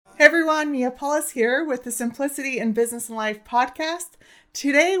everyone, Mia Paulus here with the Simplicity in Business and Life podcast.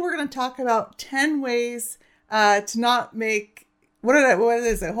 Today we're going to talk about 10 ways to not make, what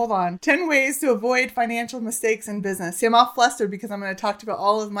is it? Hold on. 10 ways to avoid financial mistakes in business. See, I'm all flustered because I'm going to talk about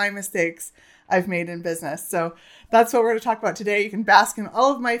all of my mistakes I've made in business. So that's what we're going to talk about today. You can bask in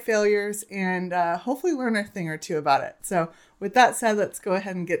all of my failures and hopefully learn a thing or two about it. So with that said, let's go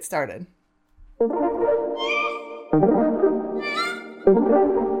ahead and get started.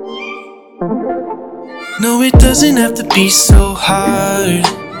 No, it doesn't have to be so hard.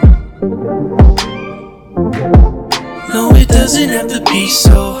 No, it doesn't have to be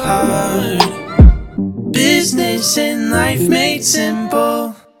so hard. Business and life made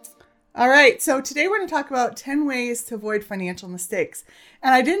simple. All right, so today we're going to talk about 10 ways to avoid financial mistakes.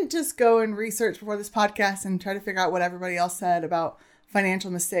 And I didn't just go and research before this podcast and try to figure out what everybody else said about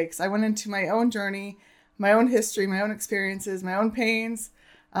financial mistakes. I went into my own journey, my own history, my own experiences, my own pains,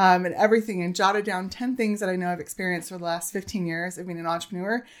 and everything, and jotted down 10 things that I know I've experienced for the last 15 years of being an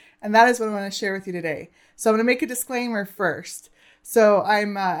entrepreneur. And that is what I want to share with you today. So I'm going to make a disclaimer first. So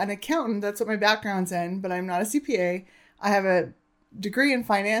I'm an accountant. That's what my background's in, but I'm not a CPA. I have a degree in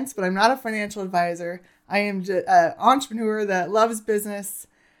finance, but I'm not a financial advisor. I am an entrepreneur that loves business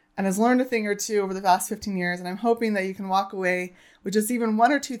and has learned a thing or two over the past 15 years. And I'm hoping that you can walk away with just even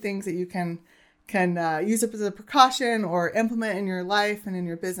one or two things that you can use up as a precaution or implement in your life and in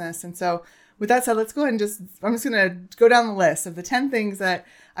your business. And so with that said, let's go ahead and I'm just going to go down the list of the 10 things that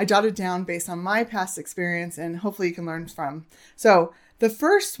I jotted down based on my past experience and hopefully you can learn from. So the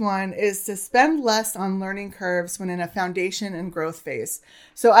first one is to spend less on learning curves when in a foundation and growth phase.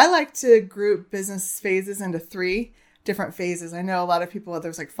 So I like to group business phases into 3 different phases. I know a lot of people,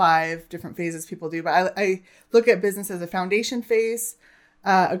 there's like 5 different phases people do, but I look at business as a foundation phase,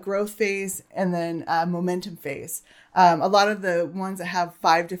 a growth phase, and then a momentum phase. A lot of the ones that have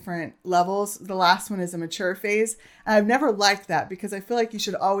 5 different levels, the last one is a mature phase. And I've never liked that because I feel like you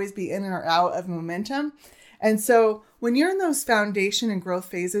should always be in or out of momentum. And so when you're in those foundation and growth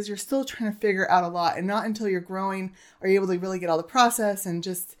phases, you're still trying to figure out a lot, and not until you're growing are you able to really get all the process and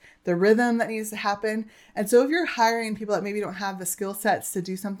just the rhythm that needs to happen. And so if you're hiring people that maybe don't have the skill sets to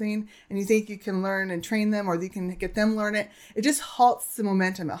do something and you think you can learn and train them or you can get them learn it, it just halts the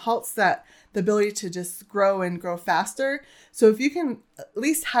momentum. It halts the ability to just grow and grow faster. So if you can at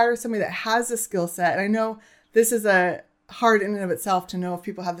least hire somebody that has the skill set, and I know this is a hard in and of itself to know if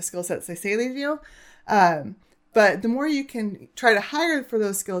people have the skill sets they say they do. But the more you can try to hire for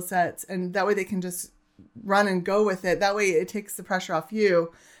those skill sets, and that way they can just run and go with it. That way it takes the pressure off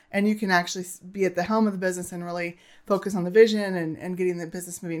you and you can actually be at the helm of the business and really focus on the vision and getting the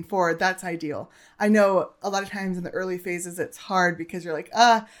business moving forward. That's ideal. I know a lot of times in the early phases, it's hard because you're like,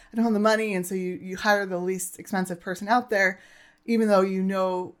 I don't have the money. And so you hire the least expensive person out there, even though you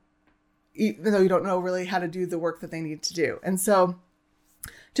don't know really how to do the work that they need to do. And so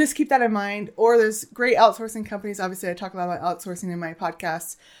just keep that in mind. Or there's great outsourcing companies. Obviously, I talk a lot about outsourcing in my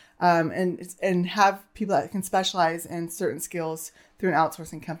podcast, and have people that can specialize in certain skills through an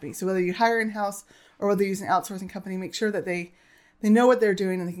outsourcing company. So whether you hire in-house or whether you use an outsourcing company, make sure that they know what they're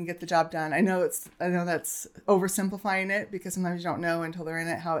doing and they can get the job done. I know that's oversimplifying it because sometimes you don't know until they're in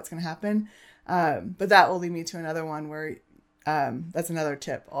it how it's going to happen. But that will lead me to another one where that's another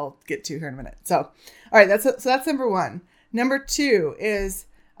tip I'll get to here in a minute. So, all right, that's number 1. Number 2 is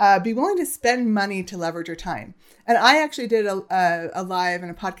be willing to spend money to leverage your time. And I actually did a live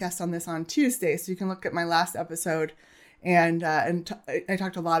and a podcast on this on Tuesday. So you can look at my last episode and I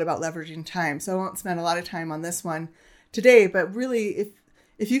talked a lot about leveraging time. So I won't spend a lot of time on this one today, but really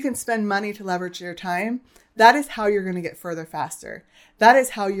if you can spend money to leverage your time, that is how you're going to get further faster. That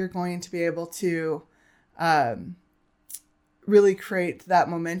is how you're going to be able to really create that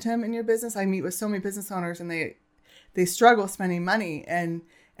momentum in your business. I meet with so many business owners and they struggle spending money and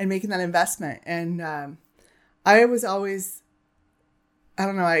making that investment. And I was always, I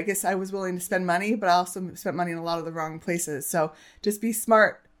don't know, I guess I was willing to spend money, but I also spent money in a lot of the wrong places. So just be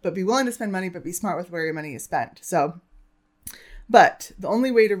smart, but be willing to spend money, but be smart with where your money is spent. So, but the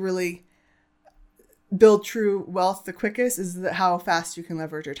only way to really build true wealth the quickest is how fast you can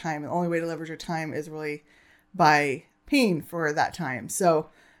leverage your time. The only way to leverage your time is really by paying for that time.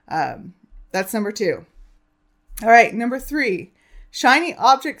 So that's number 2. All right, number 3, shiny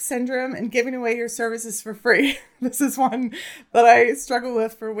object syndrome and giving away your services for free. This is one that I struggle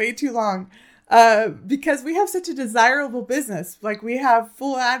with for way too long because we have such a desirable business. Like we have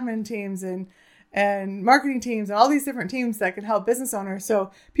full admin teams and marketing teams and all these different teams that can help business owners.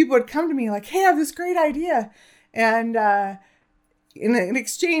 So people would come to me like, hey, I have this great idea. And in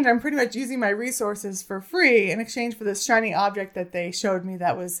exchange, I'm pretty much using my resources for free in exchange for this shiny object that they showed me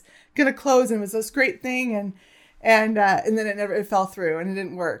that was going to close and was this great thing. And then it fell through and it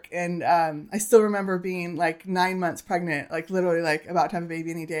didn't work. And I still remember being like 9 months pregnant, like literally like about to have a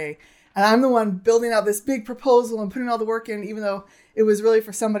baby any day. And I'm the one building out this big proposal and putting all the work in, even though it was really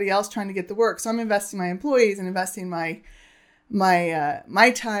for somebody else trying to get the work. So I'm investing my employees and investing my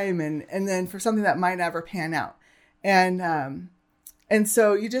time and then for something that might never pan out. And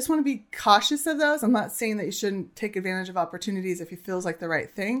so you just want to be cautious of those. I'm not saying that you shouldn't take advantage of opportunities if it feels like the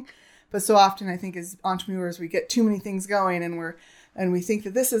right thing. But so often I think as entrepreneurs, we get too many things going and we think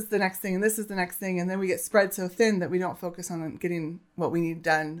that this is the next thing and this is the next thing. And then we get spread so thin that we don't focus on getting what we need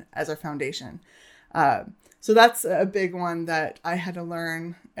done as our foundation. So that's a big one that I had to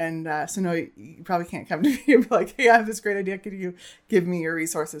learn. And so no, you probably can't come to me and be like, hey, I have this great idea. Could you give me your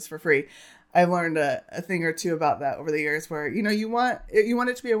resources for free? I've learned a thing or two about that over the years where, you want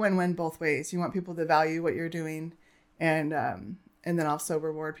it to be a win-win both ways. You want people to value what you're doing and then also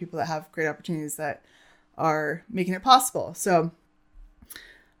reward people that have great opportunities that are making it possible. So,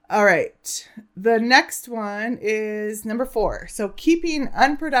 all right. The next one is number 4. So keeping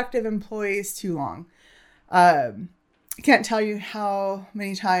unproductive employees too long. I can't tell you how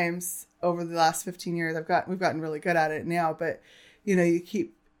many times over the last 15 years we've gotten really good at it now, but you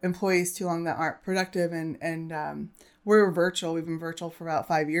keep employees too long that aren't productive and we're virtual. We've been virtual for about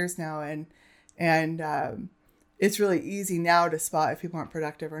 5 years now. And it's really easy now to spot if people aren't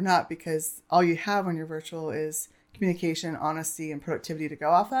productive or not, because all you have when you're virtual is communication, honesty, and productivity to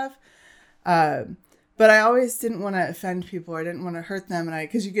go off of. But I always didn't want to offend people. I didn't want to hurt them.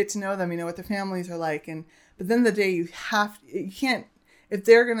 Because you get to know them, you know what their families are like. But then the day you can't, if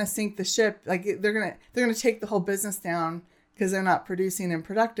they're going to sink the ship, like they're going to take the whole business down because they're not producing and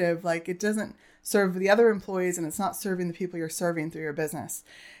productive. Like it doesn't serve the other employees and it's not serving the people you're serving through your business.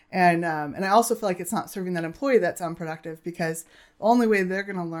 And I also feel like it's not serving that employee that's unproductive, because the only way they're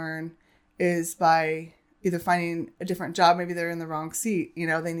going to learn is by either finding a different job. Maybe they're in the wrong seat,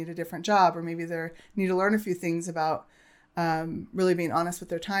 they need a different job, or maybe they need to learn a few things about really being honest with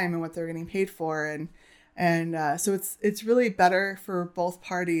their time and what they're getting paid for. And so it's really better for both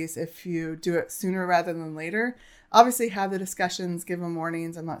parties if you do it sooner rather than later. Obviously have the discussions, give them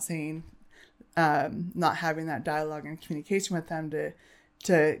warnings. I'm not saying not having that dialogue and communication with them to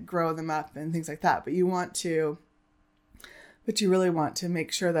grow them up and things like that. But you really want to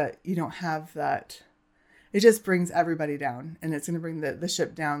make sure that you don't have that. It just brings everybody down, and it's going to bring the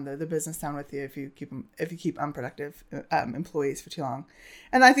ship down, the business down with you if you keep unproductive employees for too long.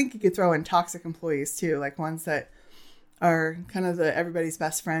 And I think you could throw in toxic employees too, like ones that are kind of everybody's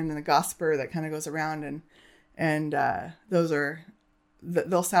best friend and the gossiper that kind of goes around, and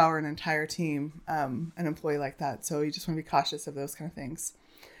they'll sour an entire team, an employee like that. So you just want to be cautious of those kind of things.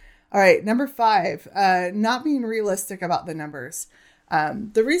 All right, number 5, not being realistic about the numbers.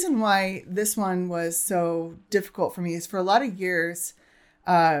 The reason why this one was so difficult for me is for a lot of years,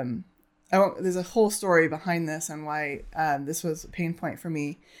 there's a whole story behind this on why this was a pain point for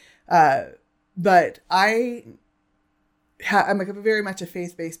me. But I'm like very much a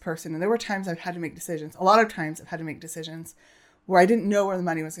faith-based person. And there were times I've had to make decisions. A lot of times I've had to make decisions where I didn't know where the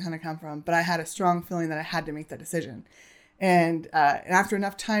money was going to come from, but I had a strong feeling that I had to make that decision. And after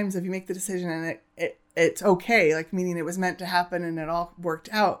enough times, if you make the decision and it's okay, like meaning it was meant to happen and it all worked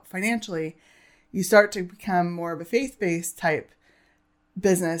out financially, you start to become more of a faith-based type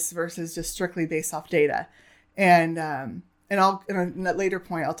business versus just strictly based off data. And I'll, in a later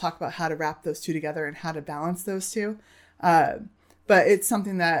point, I'll talk about how to wrap those two together and how to balance those two. But it's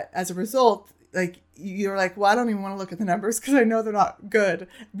something that as a result, like you're like, well, I don't even want to look at the numbers because I know they're not good.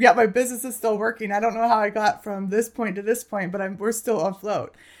 Yet my business is still working. I don't know how I got from this point to this point, but we're still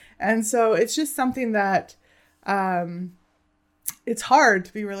afloat. And so it's just something that it's hard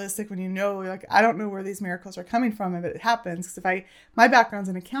to be realistic when like, I don't know where these miracles are coming from if it happens. Because my background's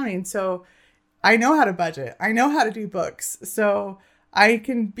in accounting, so I know how to budget. I know how to do books. So I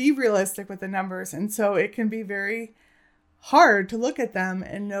can be realistic with the numbers. And so it can be very hard to look at them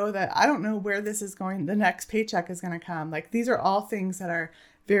and know that I don't know where this is going. The next paycheck is going to come. Like these are all things that are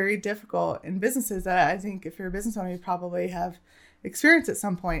very difficult in businesses that I think if you're a business owner, you probably have experienced at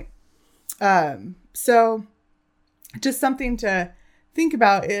some point. So just something to think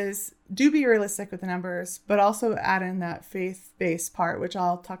about is do be realistic with the numbers, but also add in that faith-based part, which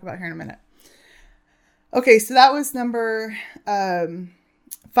I'll talk about here in a minute. Okay. So that was number 5.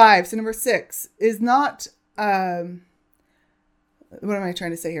 So number 6 is not, what am I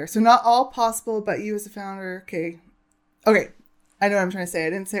trying to say here? So not all possible, but you as a founder. Okay. I know what I'm trying to say.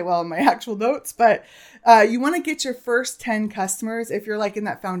 I didn't say it well in my actual notes, but you want to get your first 10 customers. If you're like in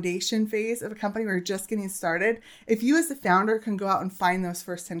that foundation phase of a company where you're just getting started, if you as the founder can go out and find those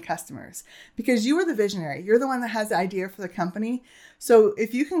first 10 customers, because you are the visionary, you're the one that has the idea for the company. So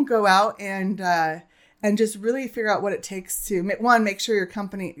if you can go out and just really figure out what it takes to, one, make sure your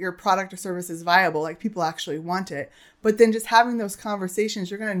company, your product or service is viable, like people actually want it. But then just having those conversations,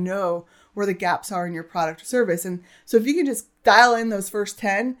 you're going to know where the gaps are in your product or service. And so if you can just dial in those first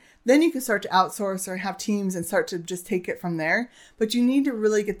 10, then you can start to outsource or have teams and start to just take it from there. But you need to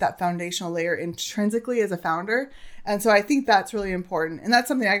really get that foundational layer intrinsically as a founder. And so I think that's really important. And that's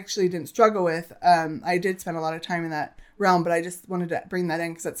something I actually didn't struggle with. I did spend a lot of time in that realm, but I just wanted to bring that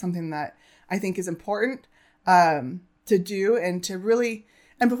in because that's something that I think is important to do and to really,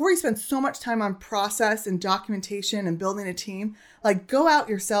 and before you spend so much time on process and documentation and building a team, like go out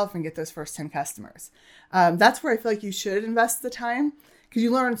yourself and get those first 10 customers. That's where I feel like you should invest the time because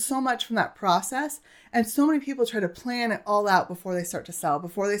you learn so much from that process. And so many people try to plan it all out before they start to sell,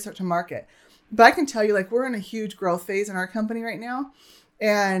 before they start to market. But I can tell you, like, we're in a huge growth phase in our company right now.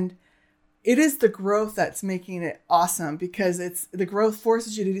 And it is the growth that's making it awesome because it's the growth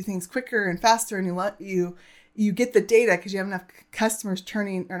forces you to do things quicker and faster. And you get the data because you have enough customers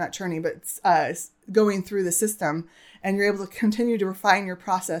going through the system, and you're able to continue to refine your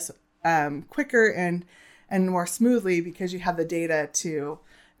process quicker and more smoothly because you have the data to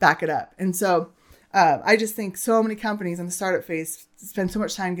back it up. And so I just think so many companies in the startup phase spend so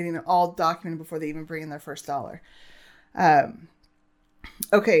much time getting it all documented before they even bring in their first dollar.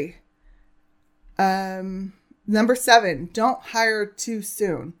 Okay. Number 7, don't hire too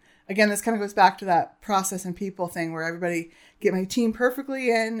soon. Again, this kind of goes back to that process and people thing where everybody get my team perfectly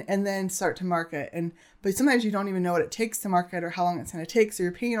in and then start to market. But sometimes you don't even know what it takes to market or how long it's going to take. So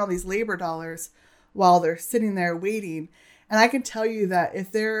you're paying all these labor dollars while they're sitting there waiting. And I can tell you that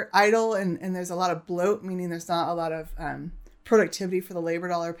if they're idle and there's a lot of bloat, meaning there's not a lot of productivity for the labor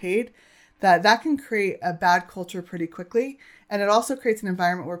dollar paid, that can create a bad culture pretty quickly. And it also creates an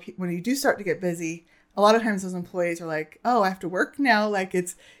environment where when you do start to get busy, a lot of times those employees are like, oh, I have to work now. Like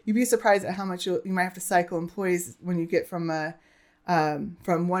you'd be surprised at how much you might have to cycle employees when you get from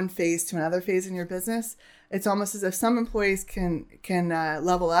one phase to another phase in your business. It's almost as if some employees can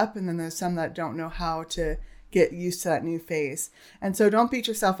level up, and then there's some that don't know how to get used to that new phase. And so don't beat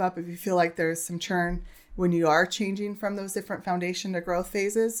yourself up if you feel like there's some churn when you are changing from those different foundation to growth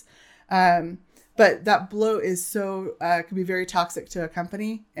phases. But that bloat is can be very toxic to a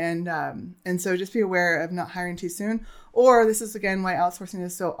company. And so just be aware of not hiring too soon. Or this is, again, why outsourcing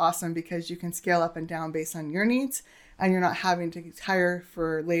is so awesome, because you can scale up and down based on your needs, and you're not having to hire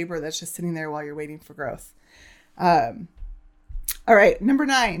for labor that's just sitting there while you're waiting for growth. All right. Number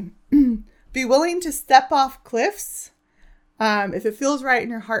 9, be willing to step off cliffs if it feels right in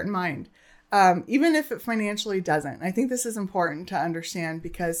your heart and mind. Even if it financially doesn't. I think this is important to understand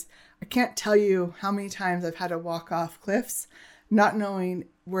because I can't tell you how many times I've had to walk off cliffs, not knowing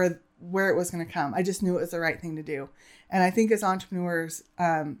where it was going to come. I just knew it was the right thing to do. And I think as entrepreneurs,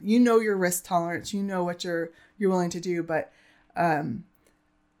 you know your risk tolerance, you know what you're willing to do, but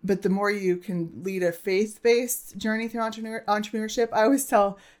the more you can lead a faith-based journey through entrepreneurship, I always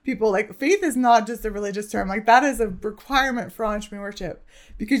tell people, like, faith is not just a religious term. Like, that is a requirement for entrepreneurship,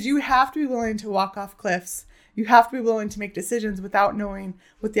 because you have to be willing to walk off cliffs. You have to be willing to make decisions without knowing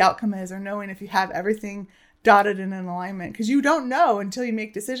what the outcome is, or knowing if you have everything dotted in an alignment, because you don't know until you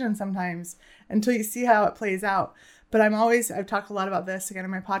make decisions sometimes, until you see how it plays out. But I've talked a lot about this again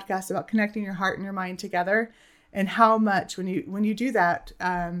in my podcast about connecting your heart and your mind together. And how much when you do that,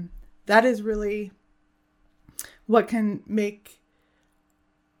 that is really what can make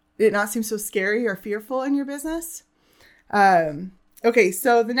it not seem so scary or fearful in your business. Okay,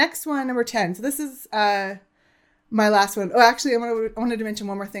 so the next one, number 10. So this is my last one. Oh, actually, I wanted to mention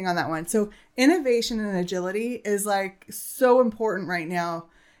one more thing on that one. So innovation and agility is like so important right now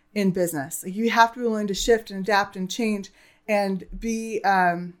in business. Like, you have to be willing to shift and adapt and change and be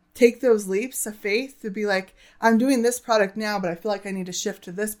take those leaps of faith to be like, I'm doing this product now, but I feel like I need to shift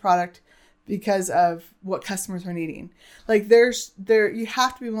to this product because of what customers are needing. Like you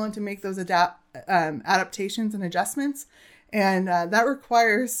have to be willing to make those adaptations and adjustments. And that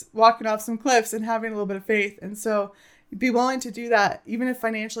requires walking off some cliffs and having a little bit of faith. And so be willing to do that, even if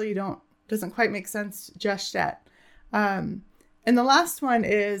financially doesn't quite make sense just yet. And the last one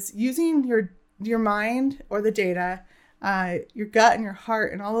is using your mind or the data, your gut and your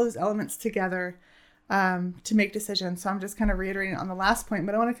heart and all those elements together to make decisions. So I'm just kind of reiterating on the last point,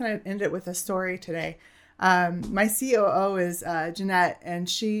 but I want to kind of end it with a story today. My COO is Jeanette, and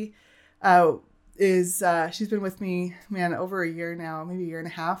she she's been with me, man, over a year now, maybe a year and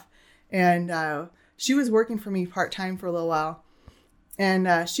a half. And she was working for me part-time for a little while.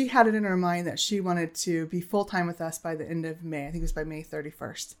 And she had it in her mind that she wanted to be full-time with us by the end of May. I think it was by May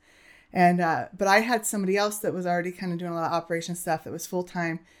 31st. And but I had somebody else that was already kind of doing a lot of operation stuff that was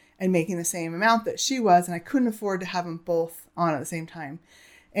full-time and making the same amount that she was. And I couldn't afford to have them both on at the same time.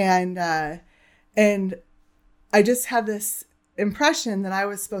 And I just had this impression that I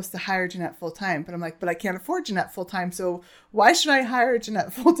was supposed to hire Jeanette full-time. But I'm like, but I can't afford Jeanette full-time. So why should I hire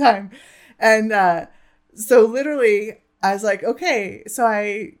Jeanette full-time? And so literally I was like, okay. So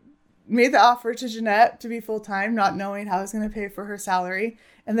I made the offer to Jeanette to be full-time, not knowing how I was going to pay for her salary.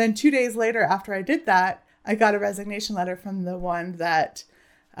 And then 2 days later, after I did that, I got a resignation letter from the one that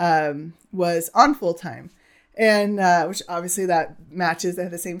was on full-time. And which obviously that matches. They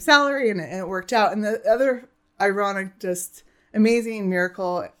had the same salary and it worked out. And the other ironic, just amazing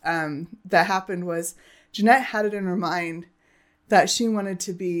miracle that happened was Jeanette had it in her mind that she wanted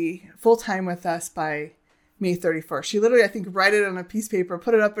to be full-time with us by May 31st. She literally, I think, wrote it on a piece of paper,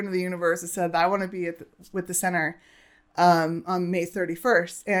 put it up into the universe and said, I want to be with the center on May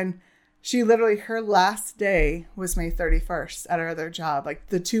 31st. And she literally, her last day was May 31st at her other job. Like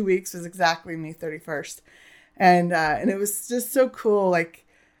the 2 weeks was exactly May 31st. And it was just so cool. Like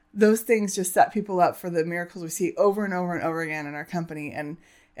those things just set people up for the miracles we see over and over and over again in our company. And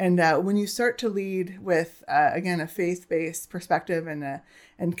when you start to lead with, again, a faith-based perspective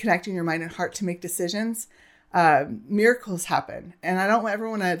and connecting your mind and heart to make decisions, miracles happen. And I don't ever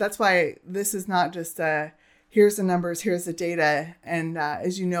want to, that's why this is not just here's the numbers, here's the data. And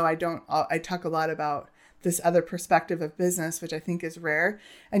as you know, I talk a lot about this other perspective of business, which I think is rare.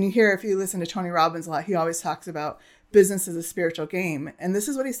 And you hear, if you listen to Tony Robbins a lot, he always talks about business as a spiritual game. And this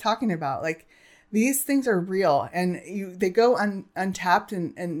is what he's talking about. Like these things are real and they go untapped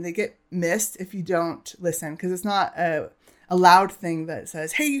and they get missed if you don't listen, because it's not a loud thing that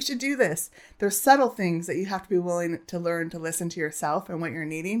says, hey, you should do this. There's subtle things that you have to be willing to learn to listen to yourself and what you're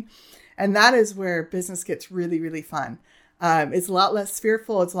needing. And that is where business gets really, really fun. It's a lot less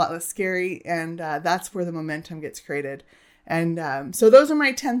fearful. It's a lot less scary. And that's where the momentum gets created. And so those are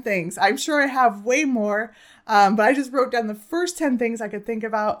my 10 things. I'm sure I have way more, but I just wrote down the first 10 things I could think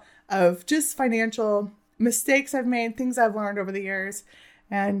about of just financial mistakes I've made, things I've learned over the years.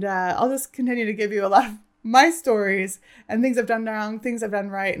 And I'll just continue to give you a lot of my stories and things I've done wrong, things I've done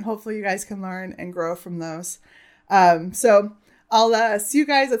right. And hopefully you guys can learn and grow from those. So I'll see you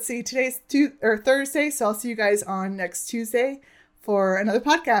guys. Let's see, today's Thursday. So I'll see you guys on next Tuesday for another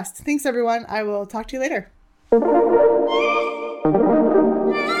podcast. Thanks, everyone. I will talk to you later.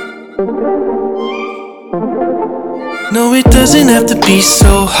 No, it doesn't have to be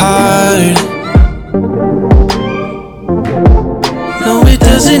so hard. No, it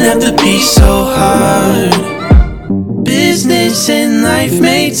doesn't have to be so hard. Business and life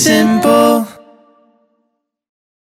made simple.